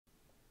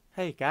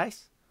Hey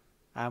guys,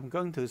 I'm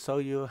going to show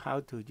you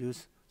how to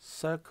use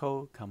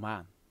circle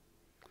command.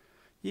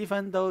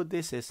 Even though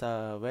this is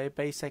a very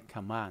basic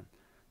command,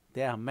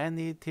 there are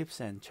many tips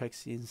and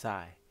tricks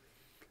inside.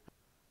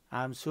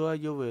 I'm sure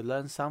you will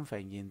learn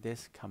something in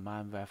this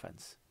command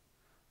reference.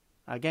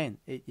 Again,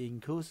 it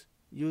includes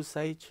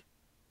usage,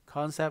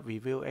 concept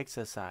review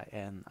exercise,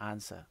 and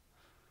answer.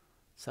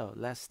 So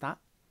let's start.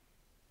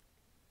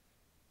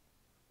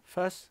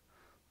 First,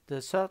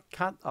 the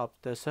shortcut of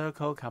the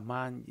circle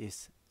command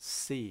is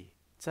C.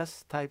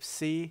 Just type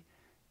C,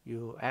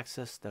 you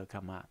access the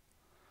command.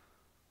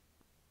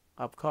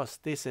 Of course,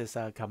 this is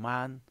a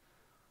command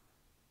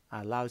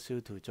allows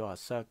you to draw a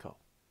circle.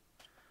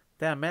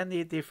 There are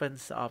many different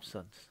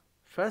options.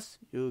 First,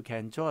 you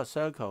can draw a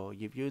circle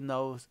if you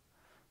know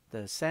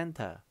the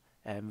center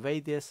and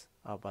radius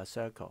of a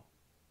circle.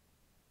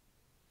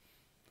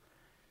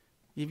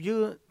 If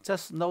you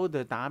just know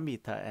the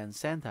diameter and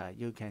center,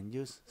 you can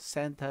use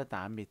center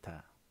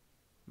diameter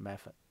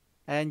method.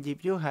 And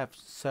if you have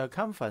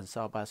circumference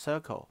of a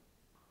circle,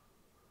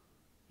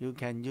 you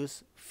can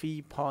use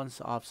 3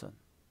 points option.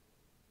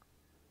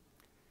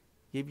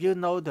 If you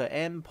know the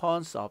end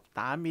points of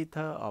diameter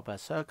of a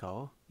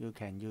circle, you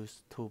can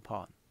use 2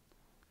 points.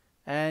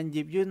 And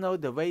if you know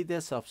the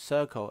radius of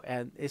circle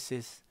and it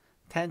is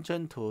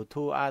tangent to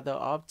 2 other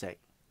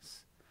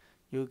objects,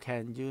 you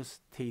can use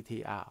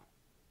TTR.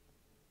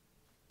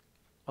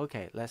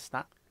 Okay, let's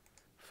start.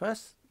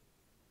 First,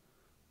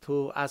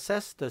 to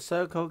access the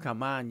circle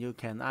command, you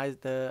can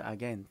either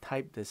again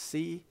type the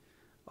C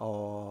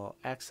or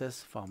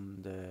access from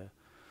the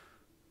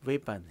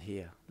ribbon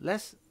here.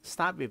 Let's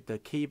start with the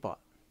keyboard.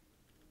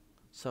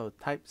 So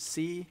type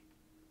C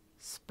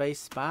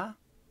spacebar.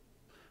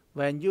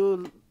 When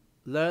you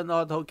learn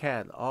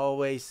AutoCAD,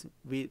 always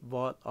read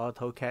what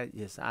AutoCAD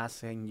is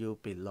asking you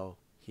below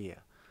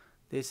here.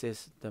 This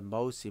is the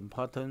most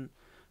important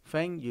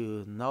thing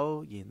you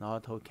know in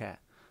AutoCAD.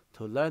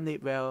 To learn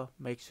it well,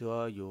 make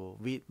sure you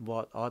read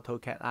what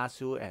AutoCAD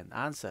asks you and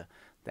answer.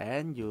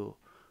 Then you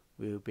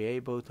will be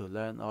able to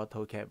learn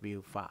AutoCAD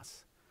real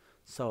fast.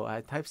 So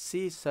I type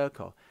C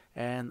circle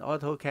and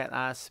AutoCAD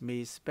asks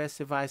me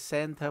specify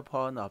center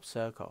point of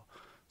circle.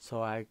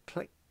 So I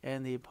click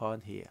any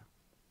point here.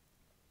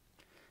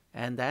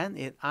 And then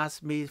it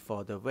asks me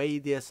for the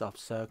radius of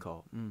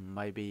circle.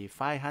 Maybe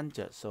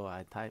 500, so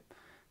I type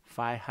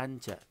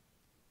 500.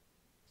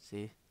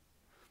 See?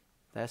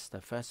 That's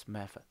the first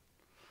method.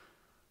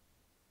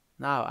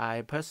 Now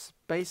I press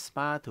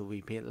spacebar to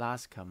repeat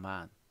last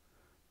command.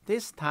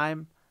 This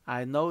time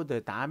I know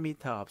the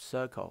diameter of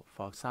circle,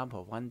 for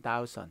example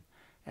 1000,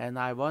 and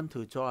I want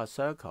to draw a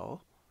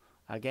circle.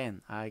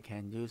 Again, I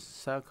can use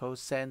circle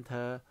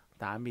center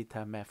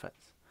diameter method.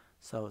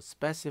 So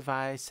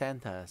specify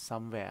center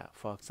somewhere,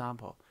 for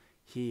example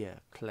here,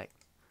 click.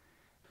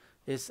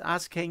 It's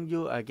asking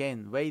you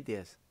again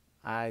radius.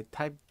 I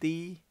type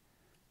D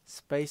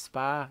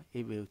spacebar,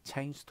 it will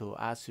change to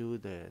ask you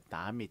the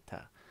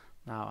diameter.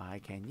 Now I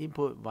can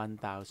input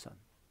 1000.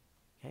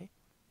 Okay.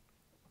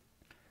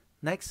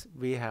 Next,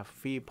 we have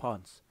 3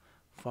 points.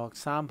 For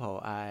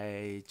example,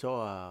 I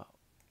draw a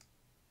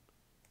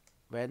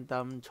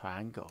random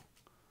triangle.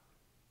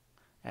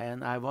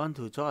 And I want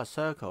to draw a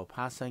circle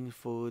passing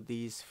through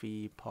these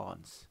 3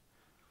 points.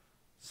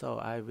 So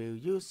I will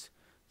use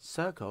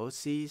circle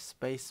C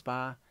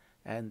spacebar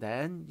and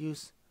then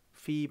use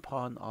 3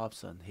 point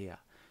option here.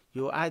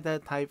 You either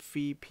type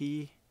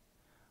 3P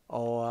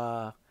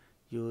or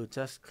you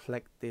just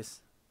click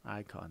this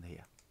icon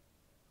here.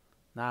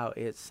 Now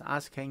it's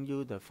asking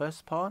you the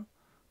first point,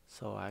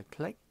 so I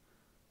click,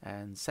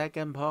 and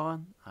second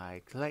point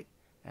I click,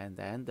 and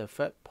then the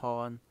third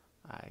point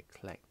I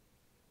click.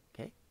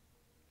 Okay.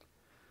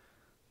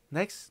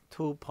 Next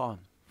 2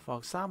 points. For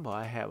example,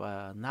 I have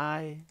a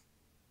 9,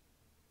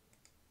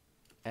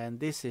 and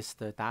this is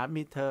the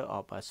diameter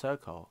of a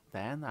circle.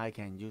 Then I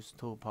can use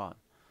 2 points.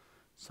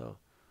 So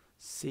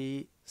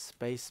C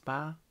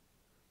spacebar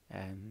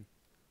and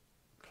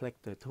click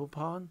the 2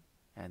 point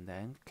and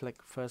then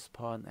click first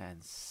point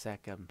and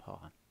second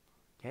point.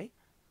 Okay.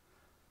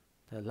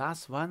 The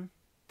last one,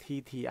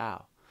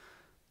 TTR.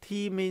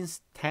 T means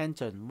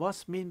tangent.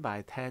 What's mean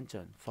by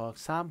tangent? For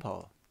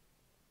example,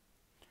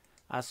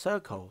 a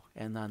circle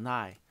and a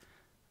 9.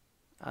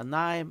 A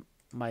 9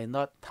 might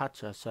not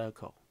touch a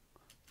circle.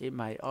 It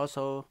might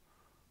also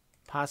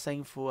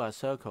passing through a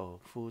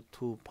circle through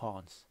 2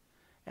 points.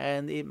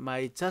 And it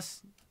might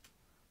just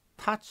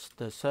touch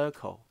the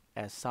circle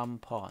at some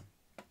point.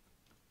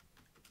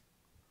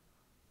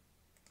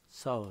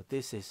 So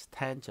this is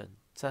tangent,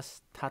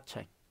 just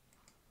touching.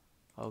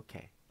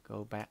 Okay,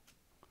 go back.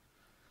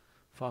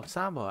 For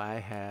example, I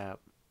have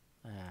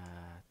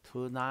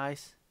 2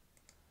 9s.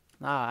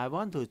 Now I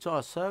want to draw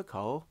a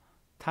circle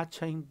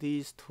touching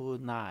these 2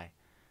 9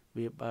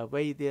 with a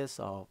radius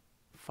of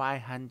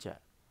 500.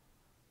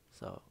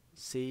 So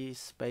C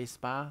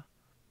spacebar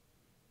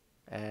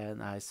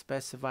and I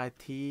specify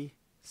T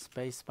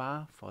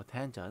spacebar for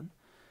tangent.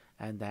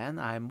 And then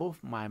I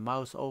move my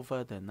mouse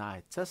over the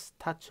 9. Just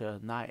touch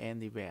a 9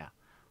 anywhere.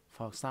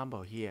 For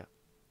example here.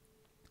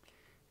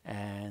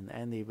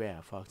 anywhere,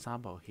 for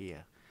example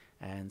here,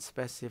 and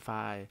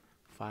specify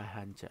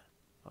 500.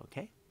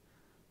 Okay.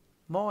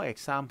 More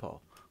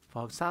example.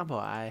 For example,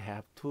 I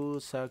have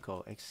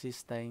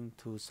existing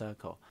two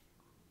circles.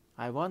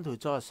 I want to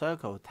draw a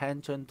circle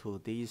tangent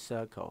to this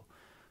circle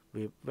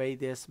with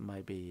radius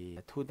might be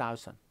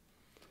 2000.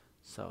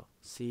 So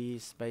C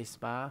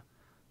spacebar,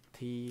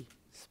 T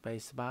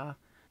spacebar.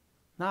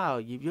 Now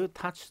if you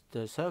touch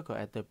the circle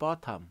at the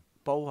bottom,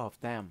 both of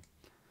them,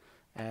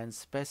 and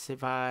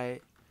specify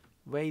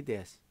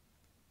radius,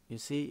 you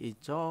see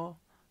it draw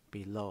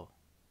below.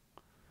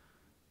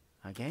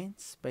 Again,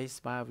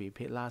 spacebar,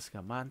 repeat last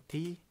command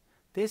T.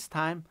 This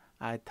time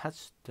I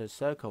touch the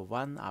circle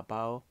one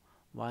above,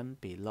 one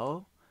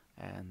below,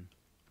 and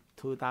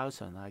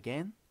 2000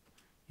 again.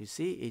 You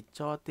see it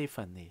draw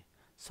differently.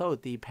 So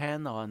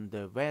depend on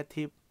the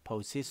relative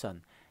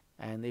position,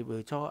 and it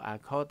will draw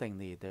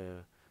accordingly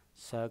the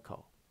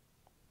circle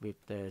with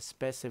the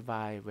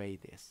specified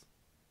radius.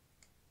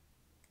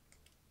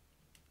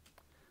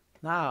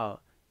 Now,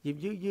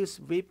 if you use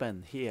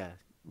ribbon here,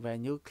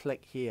 when you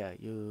click here,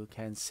 you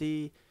can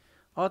see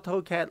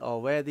AutoCAD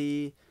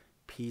already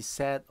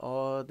preset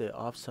all the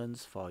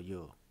options for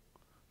you.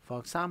 For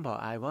example,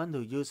 I want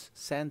to use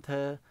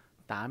center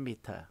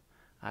diameter.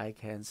 I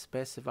can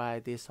specify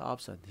this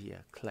option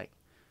here. Click.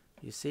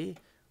 You see,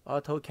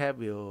 AutoCAD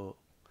will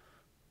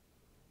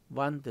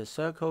run the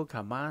circle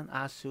command,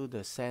 ask you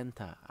the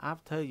center.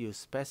 After you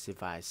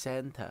specify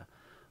center,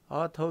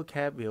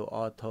 AutoCAD will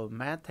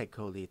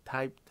automatically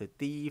type the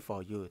D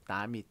for you,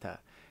 diameter,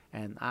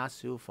 and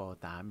ask you for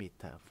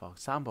diameter. For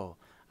example,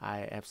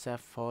 I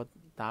accept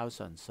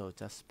 4000, so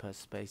just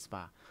press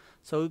spacebar.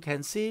 So you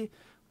can see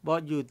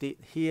what you did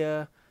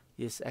here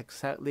is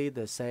exactly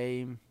the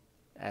same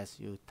as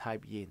you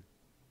type in.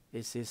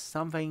 This is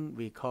something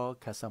we call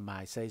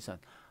customization.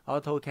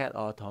 AutoCAD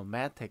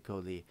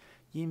automatically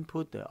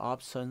input the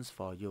options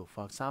for you.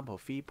 For example,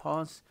 3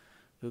 points,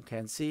 you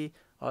can see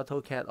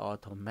AutoCAD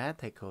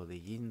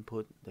automatically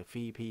input the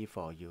 3P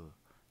for you.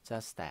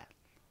 Just that.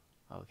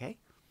 Okay?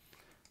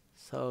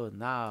 So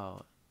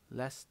now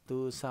let's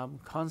do some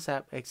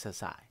concept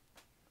exercise.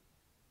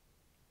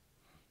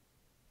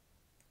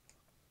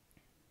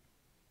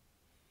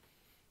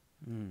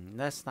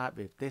 Let's start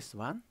with this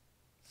one.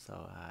 So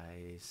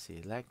I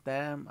select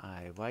them,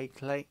 I right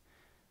click,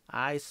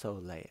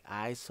 isolate.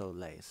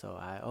 So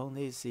I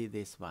only see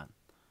this one.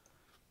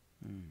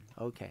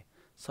 Okay.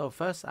 So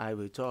first I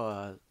will draw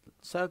a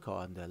circle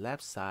on the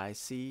left side,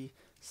 C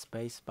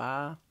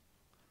spacebar,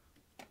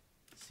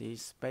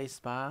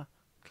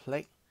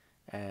 click,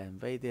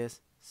 and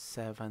radius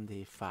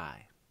 75.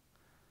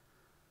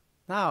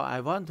 Now I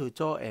want to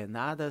draw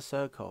another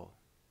circle,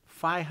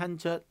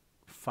 500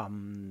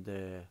 from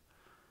the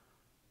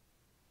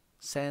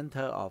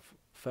center of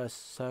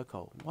first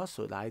circle. What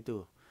should I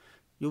do?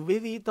 You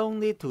really don't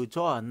need to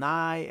draw a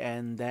line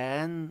and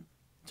then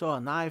draw a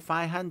line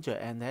 500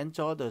 and then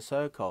draw the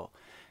circle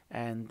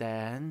and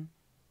then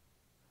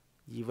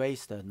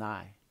erase the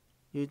line.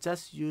 You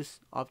just use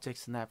object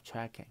snap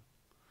tracking.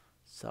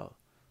 So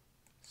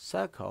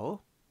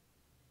circle,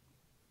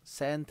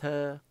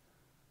 center.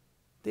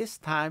 This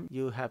time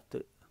you have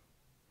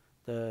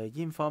the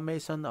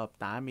information of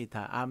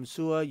diameter. I'm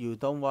sure you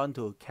don't want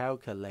to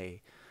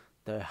calculate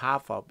the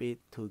half of it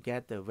to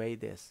get the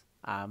radius.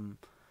 I'm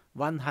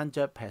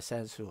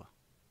 100% sure.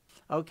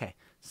 Okay,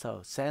 so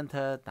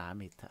center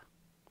diameter.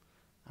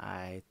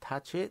 I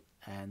touch it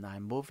and I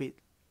move it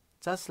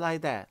just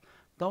like that.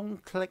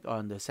 Don't click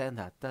on the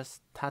center,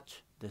 just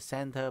touch the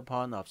center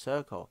point of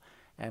circle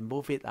and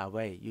move it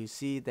away. You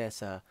see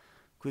there's a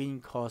green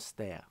cross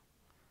there.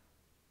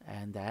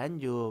 And then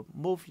you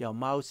move your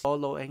mouse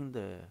following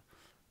the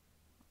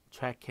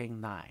tracking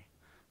line.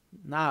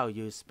 Now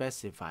you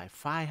specify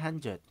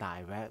 500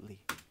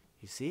 directly.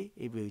 You see,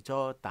 it will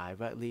draw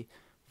directly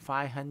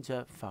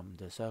 500 from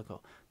the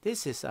circle.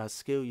 This is a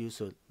skill you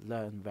should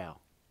learn well.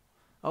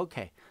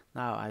 Okay,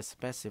 now I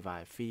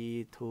specify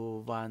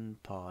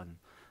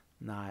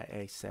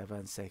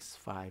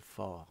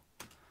 321.987654.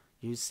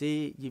 You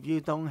see, if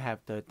you don't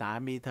have the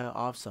diameter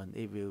option,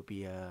 it will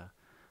be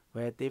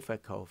very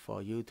difficult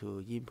for you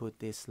to input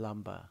this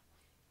number.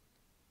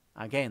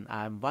 Again,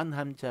 I'm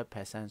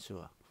 100%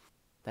 sure.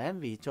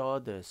 Then we draw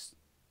the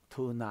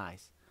two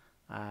lines.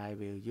 I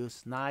will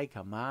use line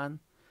command,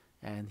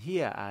 and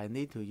here I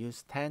need to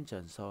use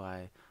tangent, so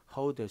I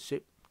hold the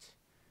shift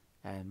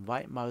and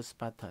right mouse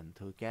button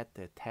to get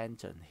the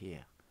tangent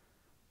here.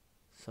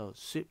 So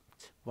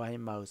shift right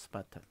mouse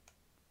button.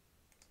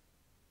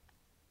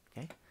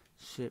 Okay,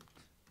 shift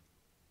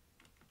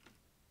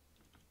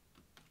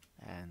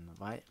and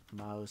right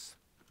mouse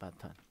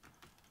button.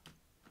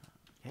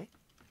 Okay,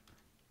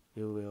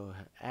 you will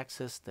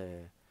access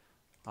the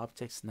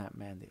object snap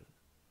menu.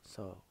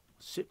 So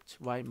shift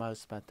right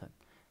mouse button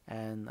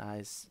and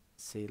I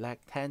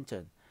select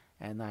tangent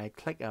and I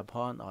click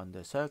upon on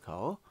the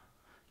circle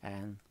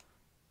and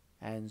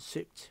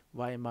shift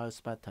right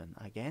mouse button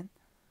again,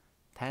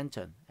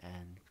 tangent,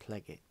 and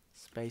click it.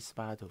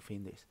 Spacebar to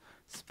finish.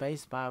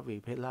 Spacebar,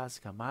 repeat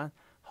last command,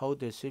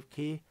 hold the shift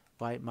key,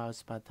 right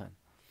mouse button,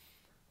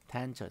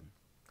 tangent,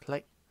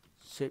 click,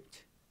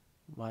 shift,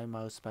 right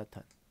mouse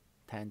button,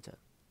 tangent.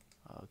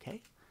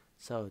 Okay,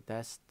 so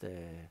that's the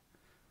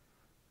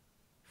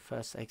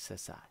first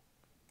exercise.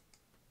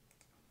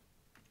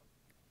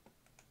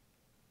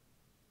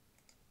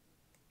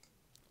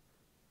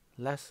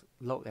 Let's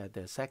look at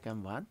the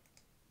second one.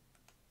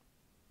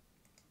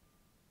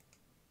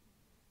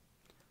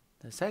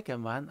 The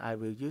second one, I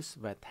will use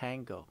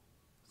rectangle.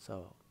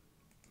 So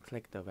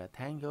click the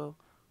rectangle,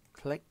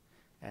 click,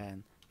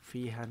 and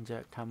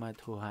 300,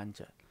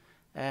 200.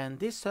 And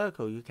this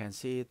circle you can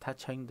see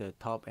touching the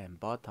top and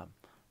bottom,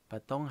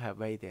 but don't have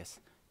radius.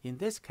 In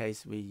this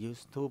case, we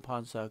use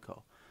 2-point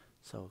circle.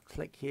 So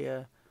click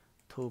here,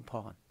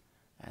 2-point,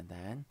 and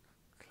then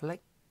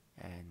click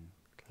and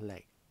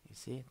click. You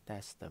see,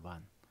 that's the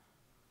one.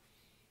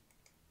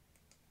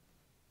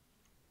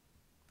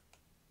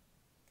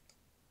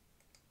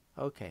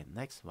 Okay,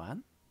 next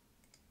one.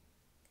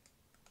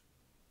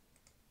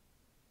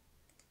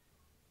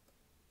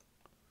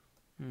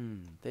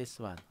 This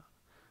one.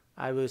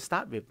 I will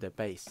start with the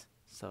base.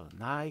 So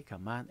 9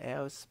 Command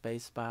L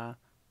spacebar,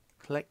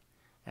 click,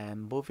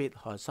 and move it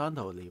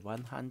horizontally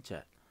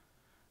 100.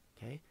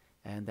 Okay,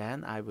 and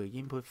then I will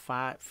input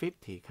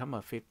 50,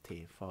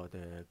 50 for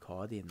the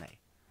coordinate.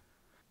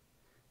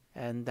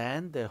 And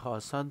then the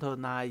horizontal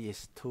line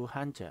is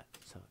 200.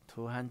 So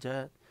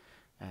 200,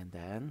 and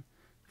then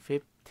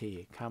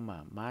 50,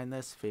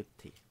 minus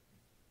 50.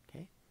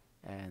 Okay,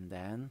 and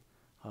then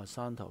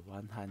horizontal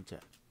 100.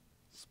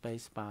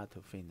 Spacebar to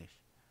finish.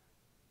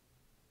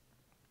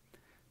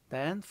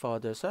 Then for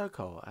the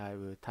circle, I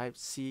will type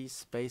C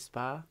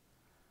spacebar.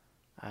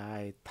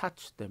 I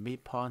touch the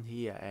midpoint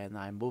here and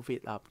I move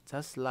it up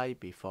just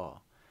like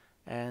before.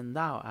 And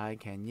now I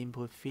can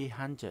input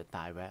 300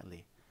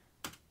 directly.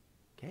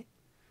 Okay,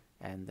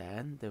 and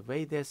then the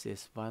radius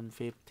is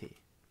 150.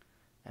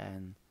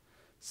 And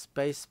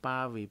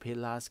spacebar, repeat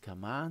last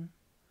command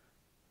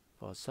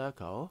for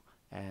circle,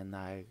 and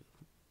I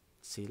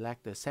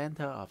select the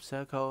center of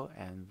circle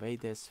and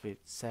radius with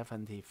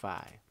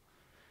 75.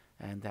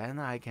 And then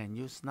I can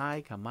use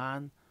 9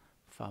 command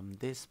from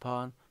this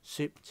point,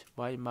 shift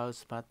right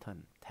mouse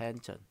button,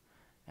 tangent,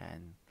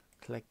 and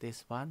click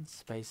this one,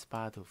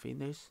 spacebar to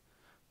finish.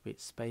 With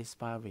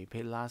spacebar,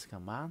 repeat last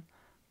command,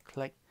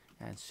 click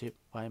and shift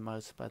right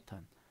mouse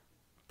button,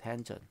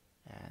 tangent,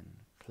 and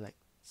click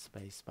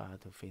spacebar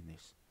to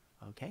finish.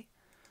 Okay,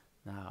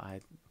 now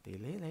I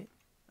delete it.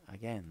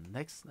 Again,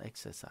 next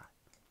exercise.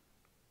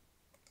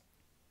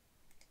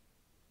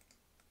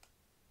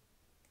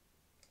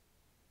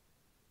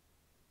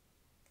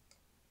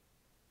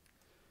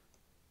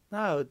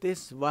 Now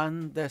this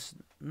one, there's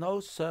no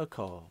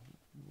circle.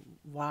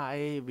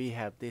 Why we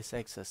have this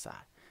exercise?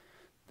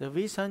 The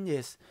reason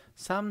is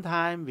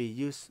sometimes we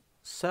use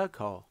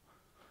circle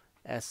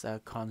as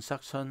a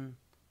construction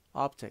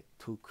object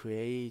to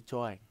create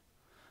drawing.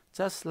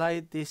 Just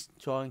like this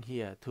drawing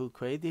here, to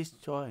create this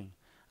drawing,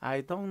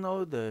 I don't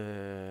know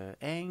the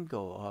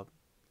angle of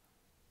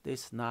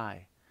this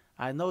line.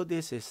 I know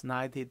this is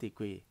 90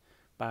 degrees,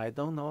 but I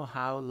don't know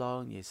how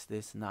long is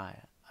this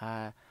line.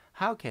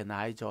 How can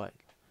I draw it?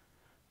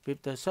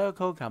 With the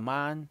circle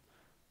command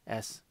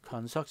as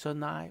construction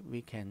line,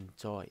 we can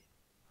draw it.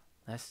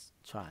 Let's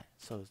try.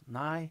 So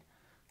 9,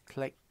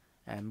 click,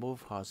 and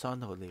move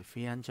horizontally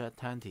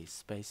 320,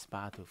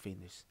 spacebar to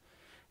finish.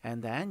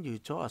 And then you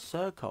draw a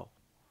circle.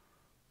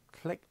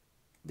 Click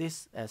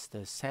this as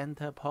the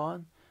center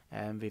point,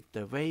 and with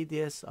the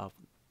radius of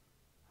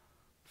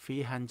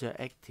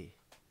 380.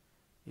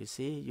 You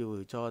see, you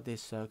will draw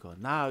this circle.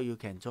 Now you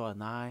can draw a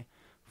line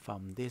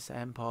from this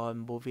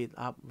endpoint, move it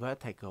up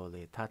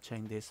vertically,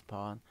 touching this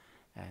point,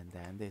 and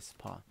then this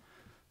point.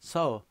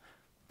 So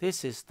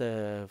this is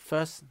the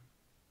first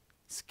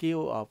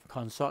skill of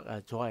construct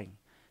a drawing.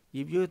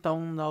 If you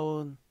don't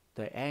know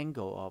the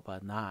angle of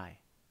a line,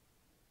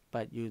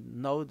 but you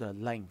know the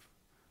length,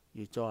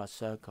 you draw a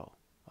circle.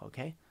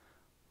 Okay?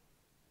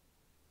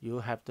 You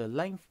have the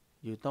length,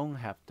 you don't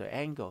have the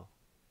angle,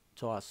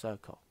 draw a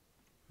circle.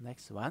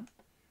 Next one.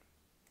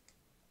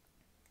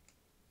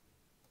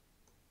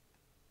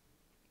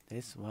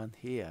 This one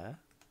here,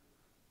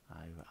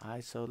 I will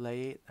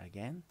isolate it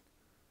again.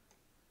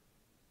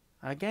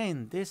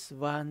 Again, this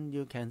one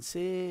you can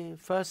see,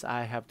 first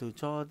I have to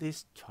draw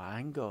this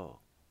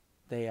triangle.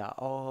 They are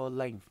all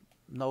length,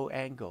 no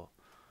angle.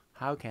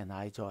 How can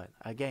I draw it?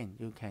 Again,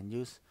 you can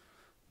use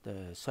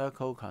the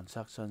circle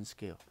construction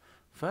skill.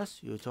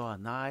 First, you draw a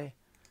line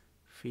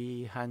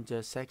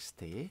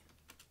 360.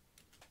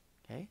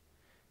 Okay,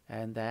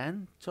 and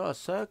then draw a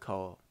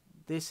circle.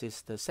 This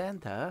is the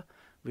center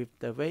with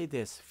the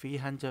radius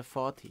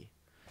 340,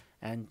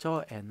 and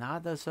draw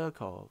another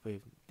circle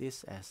with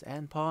this as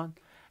endpoint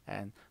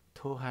and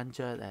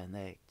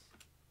 208.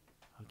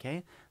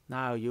 Okay,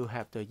 now you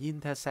have the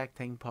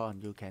intersecting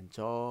point. You can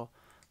draw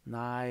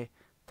 9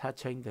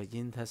 touching the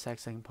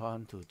intersecting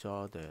point to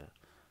draw the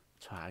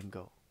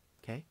triangle.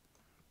 Okay,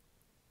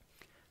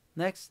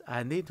 next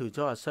I need to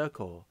draw a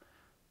circle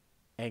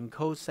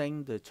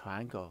enclosing the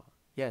triangle.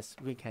 Yes,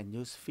 we can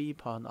use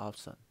 3-point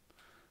option.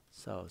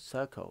 So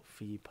circle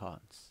 3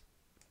 points.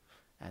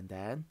 And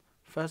then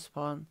first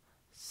point,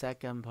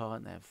 second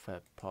point, and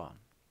third point.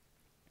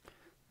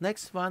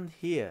 Next one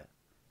here,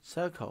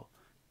 circle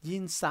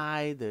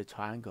inside the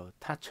triangle,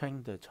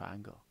 touching the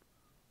triangle.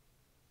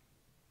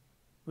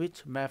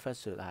 Which method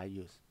should I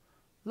use?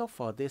 Look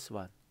for this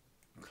one.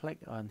 Click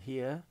on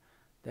here.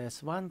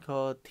 There's one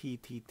called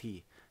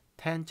TTT,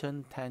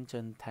 tangent,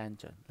 tangent,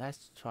 tangent.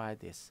 Let's try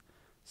this.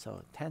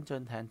 So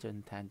tangent,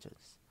 tangent,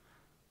 tangents.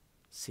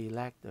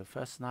 Select the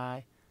first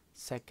line,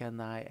 second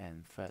line,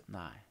 and third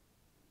line.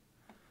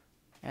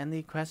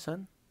 Any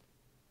question?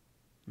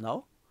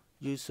 No?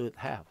 You should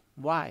have.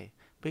 Why?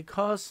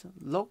 Because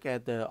look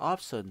at the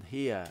option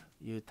here.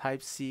 You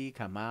type C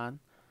command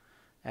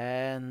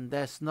and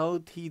there's no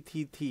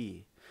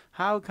TTT.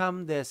 How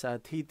come there's a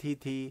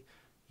TTT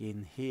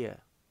in here?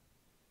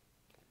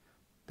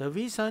 The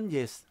reason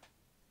is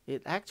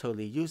it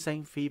actually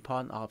using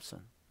 3-point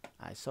option.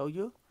 I show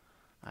you.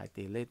 I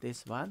delete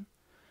this one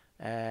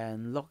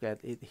and look at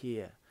it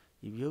here.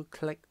 If you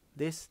click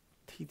this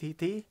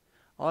TTT,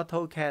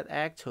 AutoCAD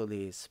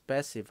actually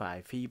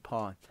specify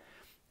 3-point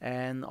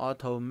and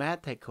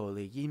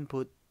automatically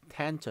input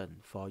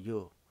tangent for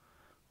you.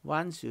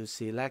 Once you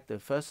select the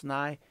first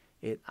line,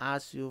 it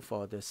asks you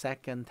for the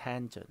second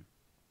tangent.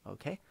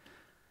 Okay?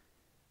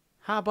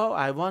 How about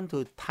I want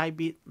to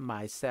type it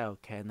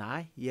myself? Can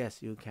I?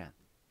 Yes, you can.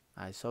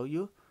 I show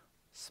you.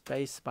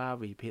 Spacebar,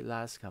 repeat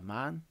last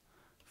command.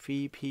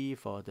 3P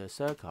for the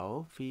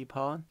circle, 3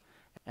 point.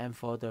 And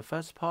for the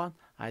first point,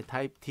 I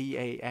type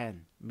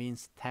TAN,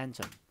 means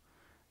tangent.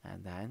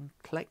 And then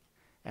click.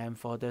 And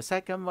for the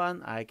second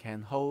one, I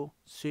can hold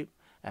Shift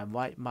and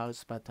right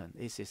mouse button.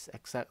 This is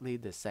exactly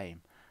the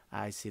same.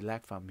 I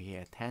select from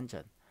here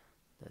tangent.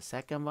 The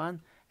second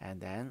one, and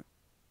then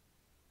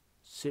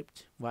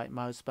Shift right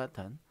mouse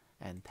button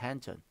and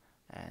tangent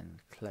and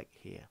click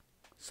here.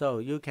 So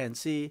you can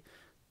see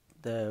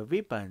the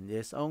ribbon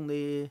is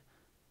only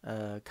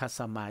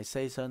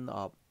customization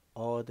of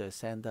all the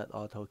standard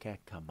AutoCAD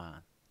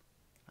command.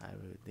 I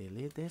will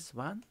delete this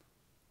one.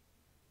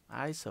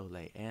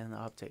 Isolate and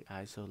object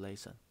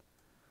isolation.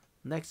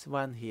 Next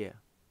one here.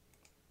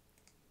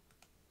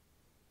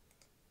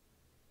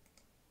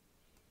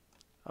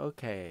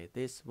 Okay,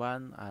 this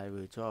one I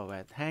will draw a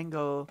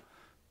rectangle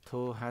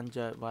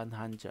 200,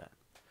 100.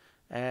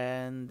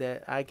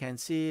 And I can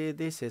see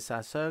this is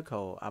a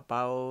circle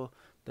about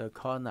the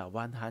corner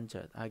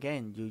 100.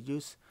 Again, you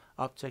use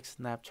object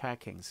snap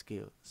tracking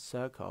skill.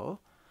 Circle,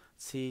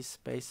 see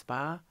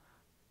spacebar,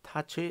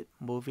 touch it,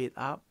 move it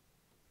up,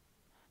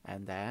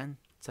 and then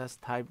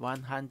just type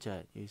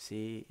 100. You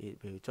see it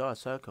will draw a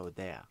circle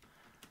there.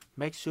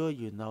 Make sure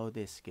you know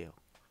this skill.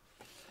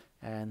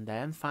 And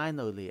then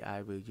finally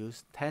I will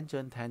use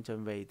tangent,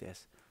 tangent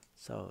radius.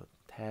 So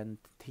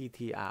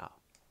TTR.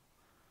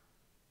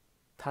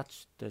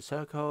 Touch the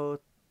circle,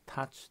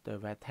 touch the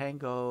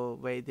rectangle,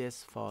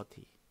 radius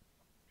 40.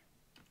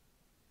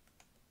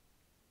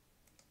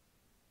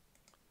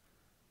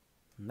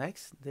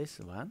 Next, this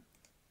one.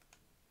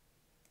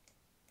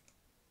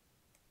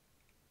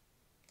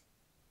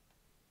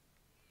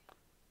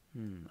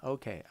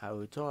 Okay, I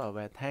will draw a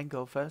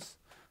rectangle first.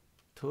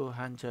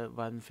 200,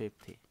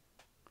 150.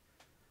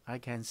 I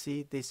can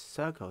see this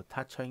circle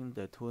touching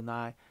the 2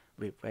 line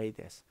with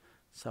radius.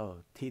 So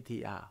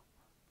TTR.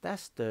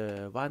 That's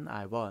the one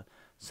I want.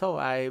 So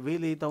I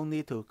really don't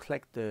need to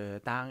click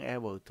the down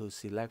arrow to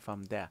select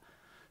from there.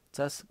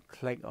 Just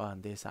click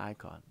on this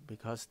icon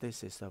because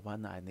this is the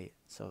one I need.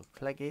 So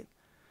click it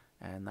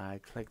and I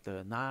click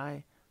the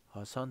 9,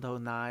 horizontal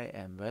 9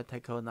 and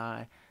vertical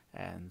 9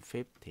 and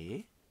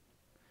 50.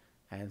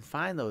 And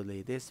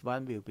finally this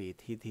one will be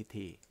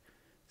TTT.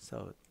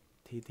 So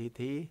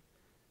TTT,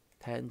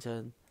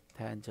 tangent,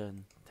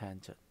 tangent,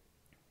 tangent.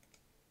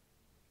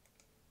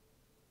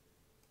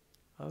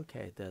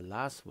 Okay, the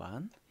last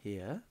one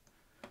here.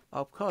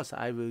 Of course,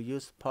 I will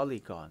use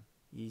polygon,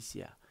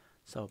 easier.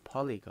 So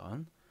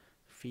polygon,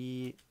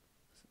 3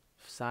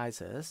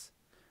 sizes,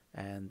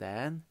 and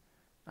then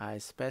I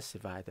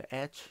specify the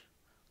edge.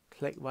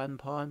 Click 1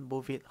 point,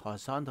 move it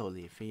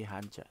horizontally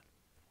 300.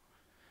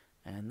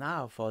 And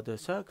now for the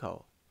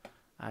circle,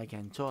 I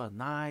can draw a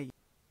line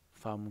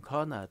from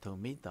corner to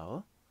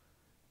middle.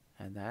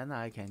 And then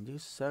I can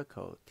use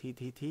circle,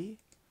 TTT,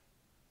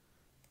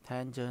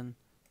 tangent,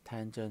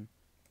 tangent,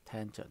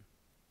 tangent.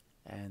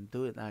 And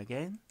do it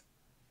again.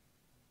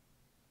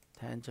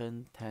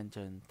 Tangent,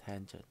 tangent,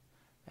 tangent.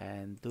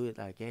 And do it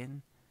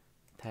again.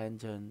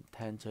 Tangent,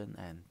 tangent,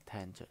 and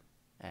tangent.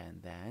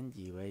 And then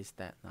erase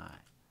that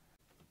line.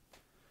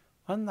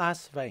 One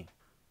last thing.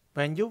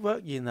 When you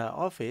work in an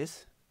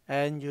office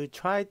and you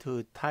try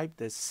to type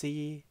the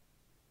C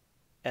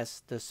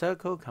as the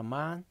circle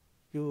command,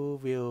 you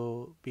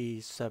will be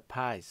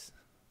surprised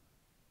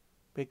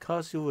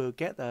because you will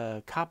get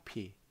a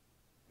copy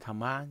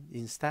command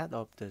instead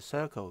of the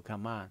circle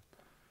command.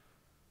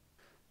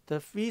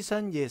 The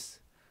reason is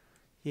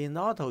in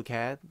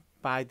AutoCAD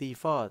by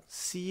default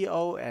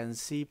CO and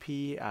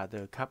CP are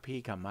the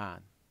copy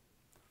command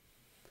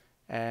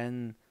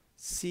and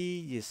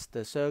C is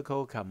the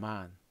circle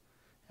command.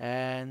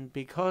 And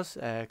because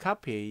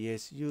copy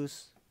is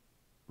used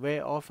very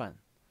often,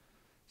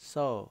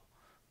 so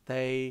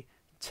they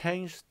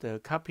changed the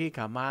copy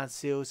command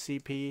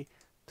COCP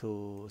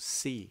to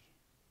C,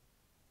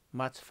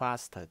 much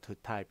faster to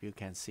type. You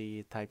can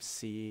see type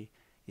C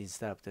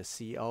instead of the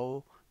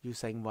CO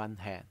using one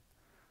hand.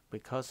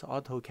 Because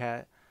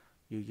AutoCAD,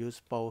 you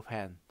use both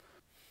hands.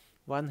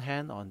 One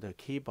hand on the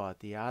keyboard,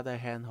 the other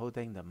hand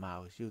holding the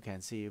mouse. You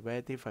can see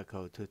very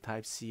difficult to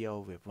type CO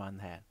with one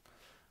hand.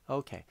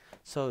 Okay,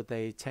 so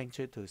they change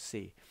it to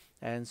C.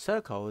 And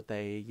circle,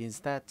 they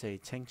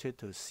change it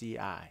to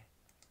CI.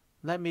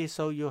 Let me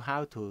show you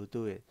how to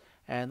do it.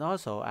 And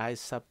also, I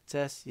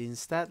suggest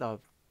instead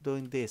of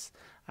doing this,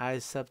 I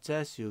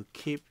suggest you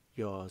keep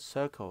your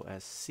circle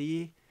as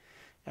C,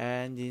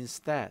 and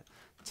instead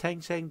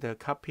changing the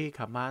copy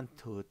command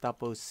to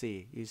double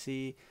C. You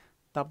see,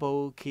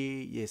 double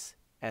key is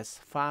as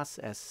fast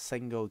as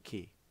single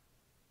key.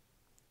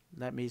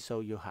 Let me show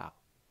you how.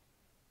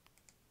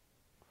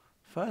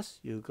 First,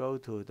 you go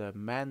to the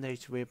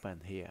Manage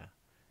ribbon here,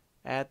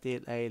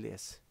 Edit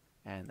Alias,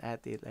 and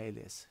Edit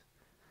Alias.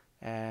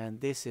 And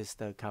this is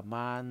the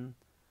command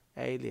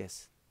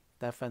alias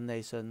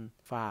definition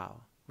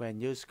file.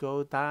 When you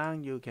scroll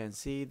down, you can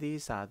see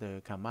these are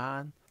the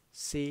command.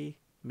 C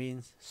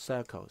means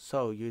circle.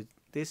 So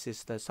this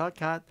is the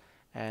shortcut,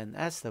 and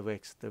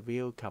asterisk the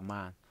view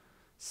command.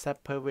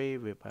 Separate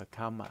with a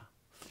comma.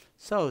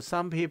 So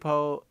some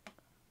people,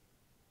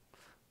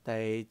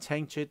 they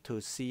change it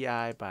to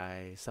CI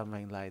by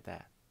something like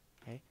that.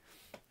 Okay,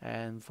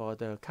 and for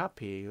the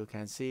copy, you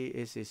can see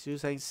it is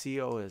using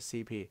CO or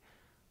CP.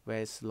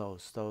 Very slow,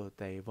 so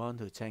they want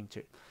to change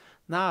it.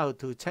 Now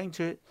to change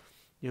it,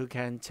 you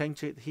can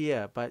change it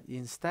here, but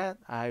instead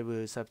I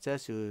will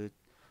suggest you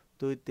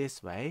do it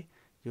this way.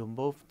 You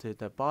move to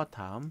the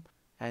bottom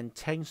and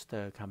change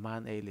the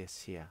command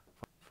alias here.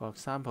 For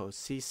example,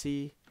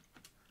 CC,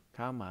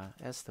 comma,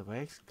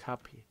 asterisk,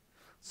 copy.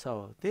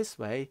 So this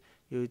way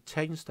you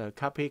change the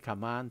copy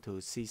command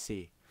to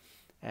CC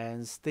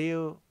and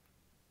still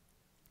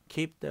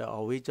keep the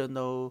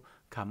original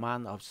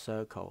command of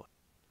circle.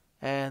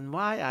 And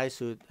why I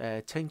should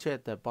change it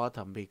at the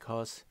bottom,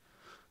 because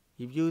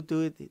if you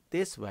do it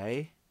this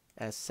way,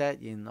 as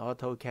said in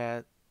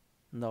AutoCAD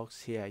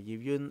notes here, if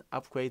you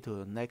upgrade to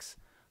the next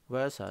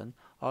version,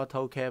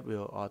 AutoCAD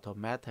will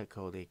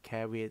automatically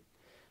carry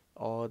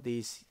all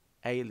these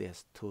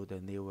alias to the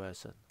new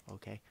version.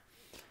 Okay.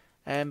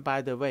 And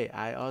by the way,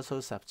 I also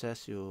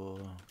suggest you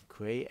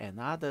create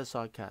another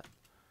shortcut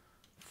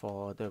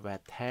for the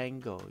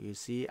rectangle. You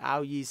see,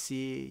 REC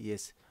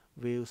is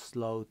real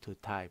slow to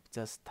type.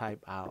 Just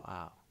type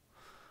out.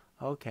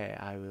 Okay,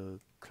 I will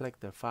click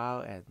the file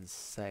and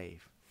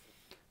save.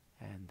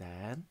 And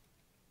then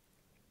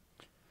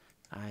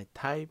I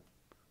type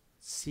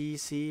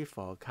CC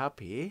for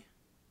copy.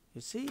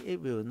 You see,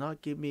 it will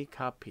not give me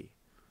copy.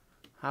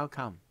 How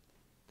come?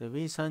 The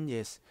reason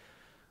is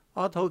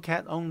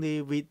AutoCAD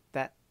only read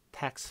that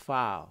text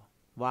file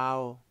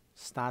while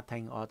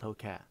starting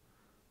AutoCAD.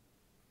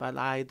 But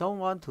I don't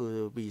want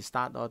to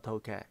restart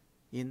AutoCAD.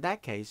 In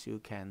that case, you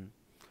can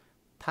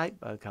type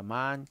a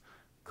command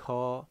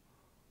called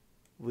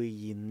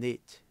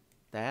reinit.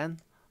 Then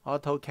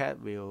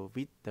AutoCAD will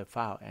read the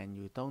file, and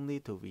you don't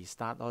need to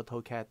restart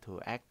AutoCAD to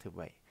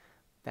activate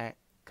that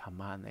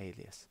command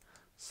alias.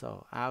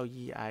 So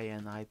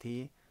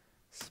REINIT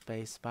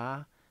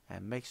spacebar,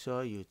 and make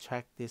sure you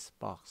check this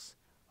box.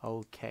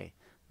 Okay.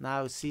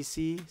 Now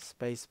CC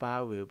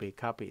spacebar will be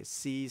copied.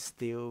 C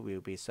still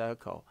will be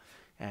circle,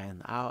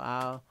 and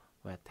RR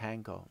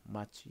rectangle,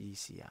 much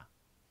easier.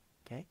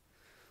 Okay.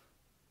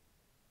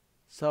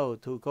 So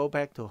to go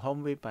back to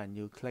home ribbon,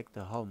 you click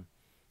the home.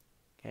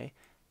 Okay.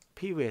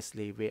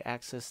 Previously we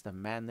accessed the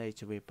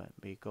manage ribbon.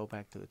 We go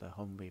back to the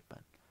home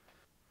ribbon.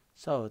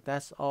 So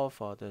that's all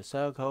for the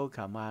circle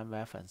command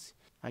reference.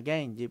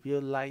 Again, if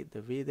you like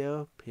the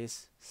video,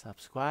 please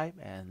subscribe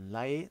and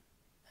like it.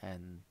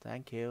 And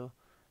thank you,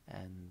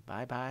 and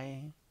bye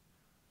bye.